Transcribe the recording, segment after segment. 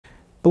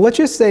But let's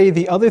just say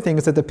the other thing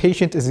is that the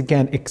patient is,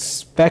 again,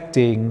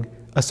 expecting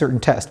a certain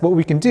test. What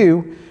we can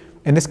do,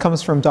 and this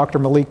comes from Dr.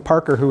 Malik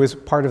Parker, who is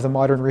part of the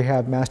Modern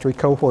Rehab Mastery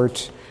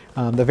cohort,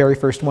 the very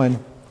first one.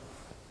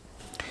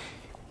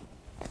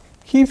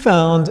 He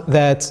found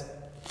that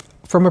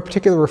from a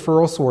particular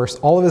referral source,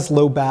 all of his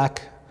low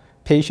back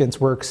patients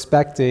were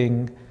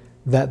expecting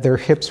that their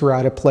hips were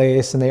out of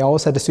place, and they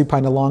always had the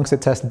supine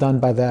allongsit test done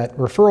by that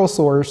referral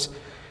source.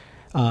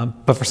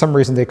 But for some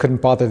reason, they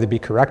couldn't bother to be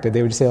corrected.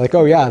 They would just say like,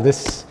 oh yeah,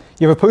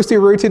 you have a posterior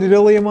rotated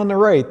ilium on the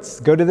right,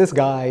 go to this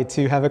guy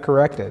to have it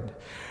corrected.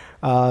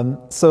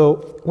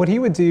 So what he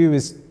would do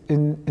is,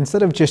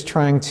 instead of just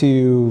trying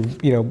to,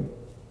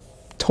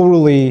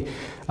 totally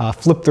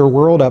flip their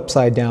world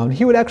upside down,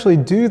 he would actually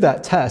do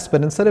that test,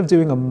 but instead of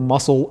doing a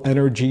muscle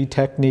energy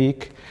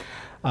technique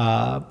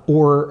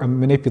or a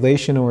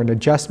manipulation or an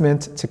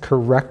adjustment to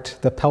correct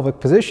the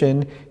pelvic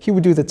position, he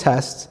would do the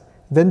test,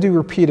 then do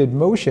repeated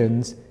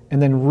motions,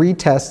 and then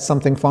retest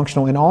something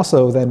functional, and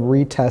also then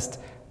retest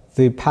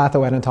the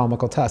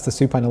pathoanatomical test, the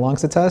supine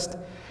allongsit test.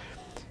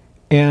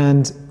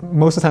 And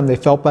most of the time they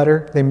felt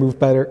better, they moved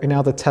better, and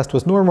now the test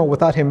was normal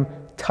without him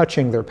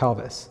touching their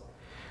pelvis.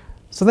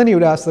 So then he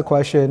would ask the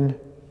question,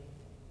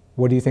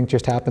 what do you think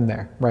just happened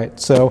there, right?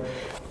 So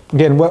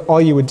again,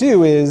 all you would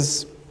do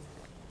is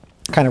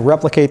kind of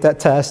replicate that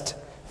test,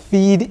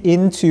 feed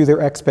into their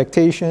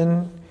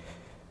expectation.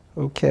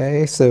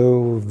 Okay,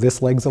 so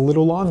this leg's a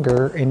little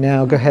longer, and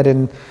now go ahead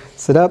and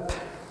sit up.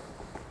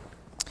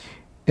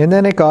 And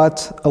then it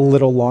got a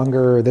little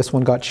longer, this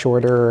one got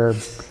shorter,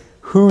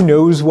 who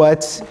knows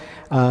what.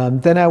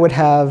 Then I would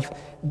have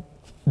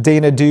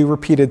Dana do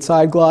repeated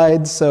side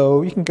glides,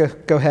 so you can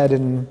go ahead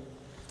and,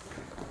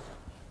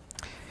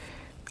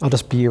 I'll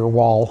just be your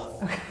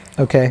wall.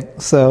 Okay,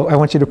 so I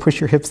want you to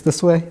push your hips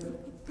this way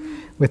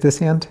with this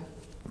hand.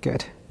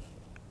 Good.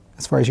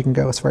 As far as you can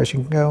go, as far as you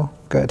can go.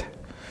 Good.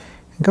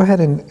 And go ahead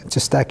and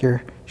just stack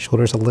your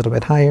shoulders a little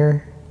bit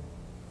higher.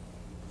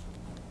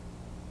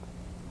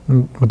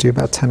 And we'll do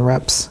about 10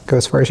 reps. Go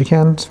as far as you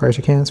can, as far as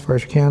you can, as far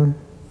as you can.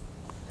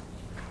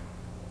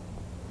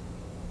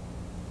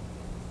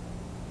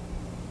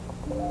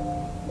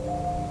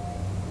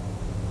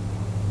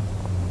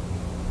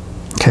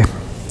 Okay,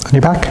 on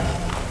your back.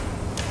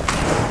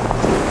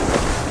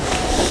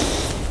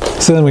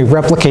 So then we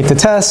replicate the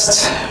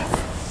test.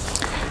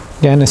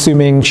 Again,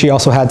 assuming she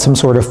also had some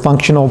sort of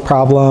functional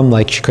problem,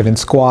 like she couldn't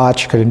squat,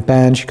 she couldn't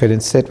bend, she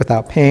couldn't sit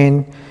without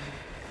pain.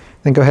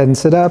 Then go ahead and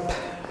sit up.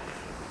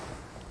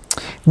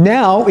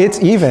 Now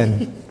it's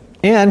even,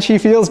 and she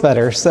feels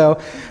better.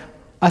 So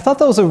I thought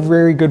that was a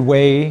very good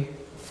way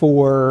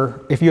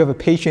for if you have a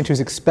patient who's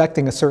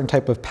expecting a certain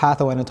type of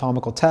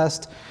pathoanatomical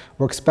test,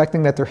 or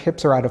expecting that their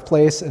hips are out of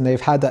place, and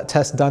they've had that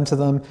test done to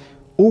them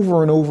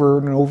over and over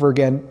and over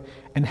again,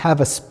 and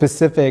have a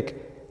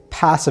specific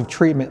passive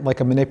treatment like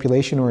a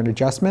manipulation or an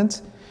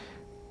adjustment.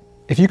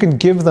 If you can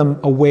give them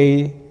a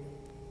way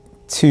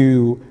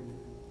to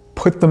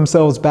put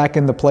themselves back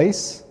into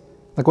place,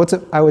 like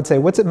I would say,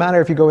 what's it matter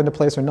if you go into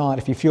place or not,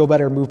 if you feel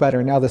better, move better,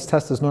 and now this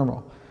test is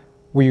normal?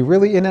 Were you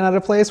really in and out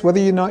of place?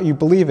 Whether or not you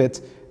believe it,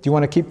 do you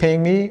want to keep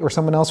paying me or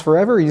someone else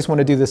forever, or you just want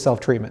to do this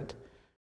self-treatment?